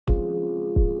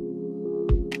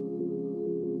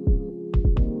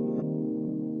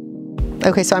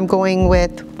Okay, so I'm going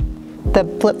with the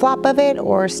flip-flop of it,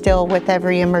 or still with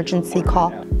every emergency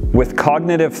call? With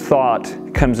cognitive thought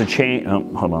comes a change. Oh,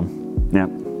 hold on. Yeah.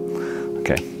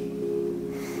 Okay.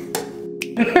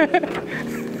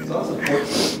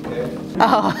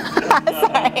 Oh,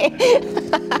 sorry.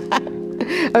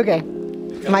 Okay.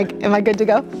 Am I good to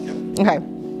go? Okay.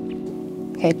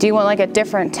 Okay, do you want like a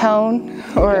different tone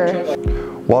or?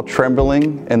 While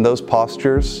trembling in those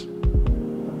postures,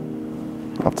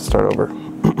 I'll have to start over.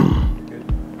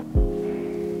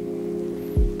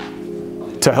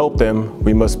 To help them,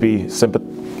 we must be sensitive.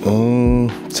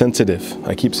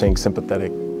 I keep saying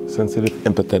sympathetic. Sensitive,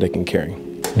 empathetic, and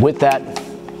caring. With that,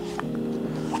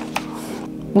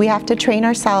 We have to train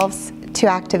ourselves to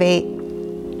activate,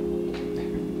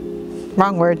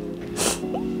 wrong word,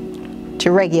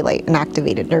 to regulate an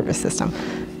activated nervous system.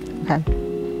 Okay.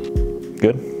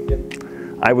 Good? Yep.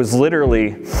 I was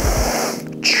literally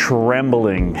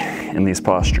trembling in these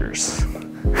postures.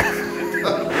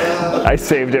 I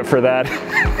saved it for that.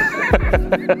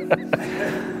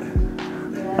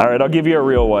 All right, I'll give you a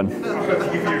real one.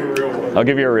 I'll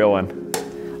give you a real one.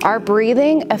 Our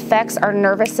breathing affects our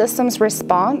nervous system's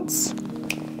response.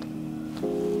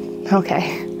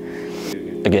 Okay.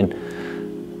 again,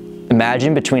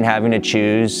 imagine having to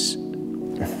choose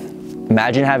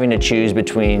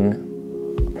between,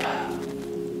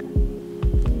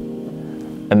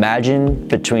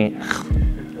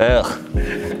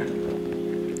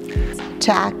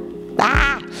 Jack.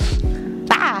 Ah!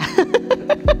 Ah!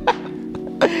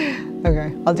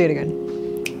 Okay, I'll do it again.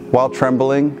 While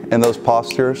trembling in those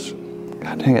postures,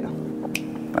 God dang it,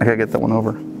 I gotta get that one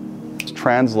over.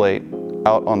 Translate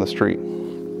out on the street.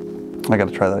 I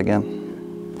gotta try that again.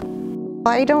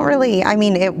 I don't really, I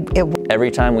mean,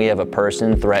 every time we have a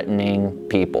person threatening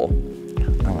people,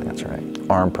 oh, that's right,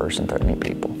 armed person threatening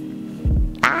people.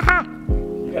 Ah!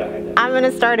 I'm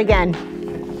gonna start again.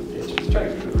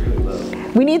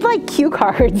 We need like cue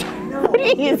cards. What do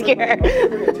you use here?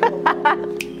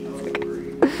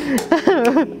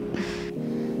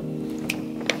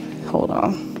 Hold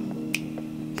on.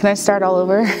 Can I start all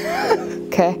over?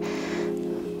 Okay.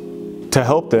 To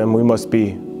help them, we must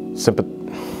be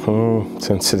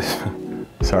sensitive.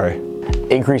 Sorry.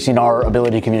 Increasing our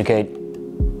ability to communicate.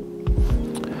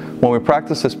 When we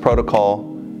practice this protocol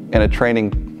in a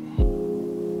training.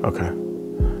 Okay.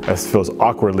 That feels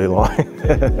awkwardly long.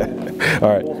 All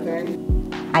right.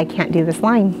 I can't do this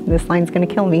line. This line's gonna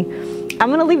kill me. I'm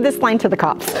gonna leave this line to the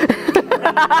cops.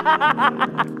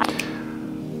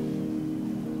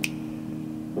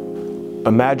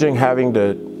 Imagine having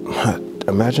to,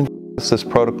 imagine. This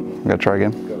protocol, I'm gonna try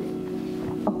again.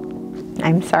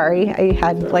 I'm sorry, I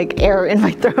had like air in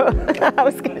my throat. I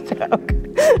was gonna choke.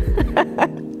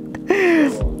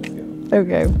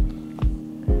 Okay.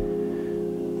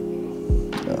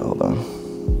 Hold on.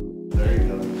 There you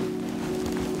go.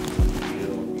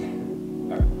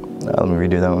 Let me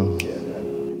redo that one.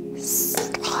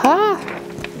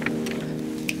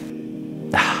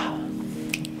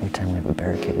 Every time we have a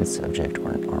barricaded subject or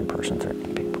an armed person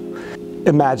threatening people.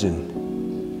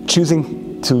 Imagine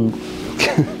choosing to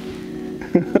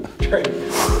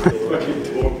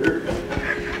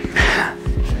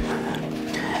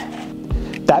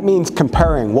that means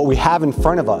comparing what we have in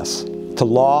front of us to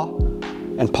law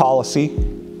and policy.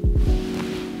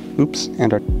 Oops,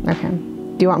 and our. Okay.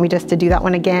 Do you want me just to do that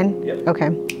one again? Yep.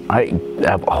 Okay.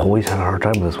 I've always had a hard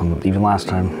time with this one, even last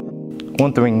time.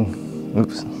 One thing,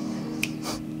 oops.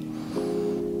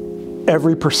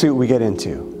 Every pursuit we get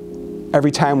into,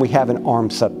 every time we have an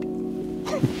armed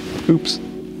oops.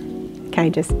 Can I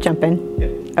just jump in?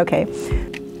 Yeah. Okay.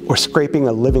 We're scraping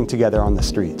a living together on the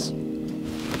streets.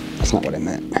 That's not what I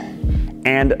meant.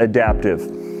 And adaptive.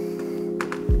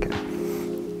 Okay.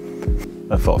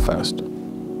 That felt fast.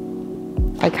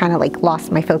 I kind of like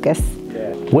lost my focus.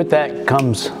 Yeah. With that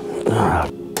comes,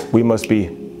 we must be.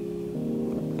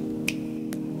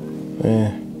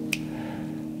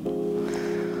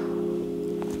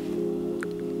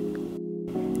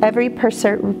 Every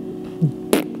person.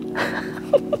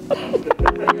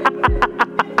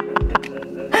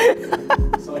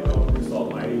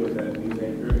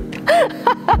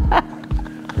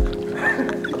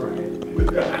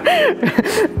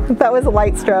 That was a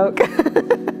light stroke.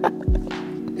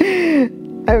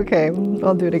 Okay,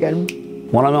 I'll do it again.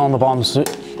 when I'm on the bomb suit.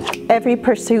 Every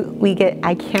pursuit we get,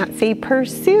 I can't say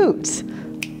pursuit.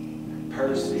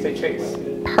 Pursuit. Say chase.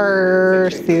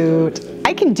 Pursuit.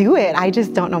 I can do it, I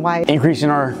just don't know why. Increasing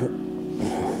our,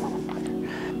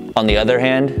 on the other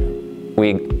hand,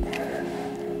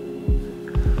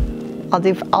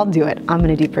 I'll do it, I'm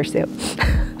gonna do pursuit.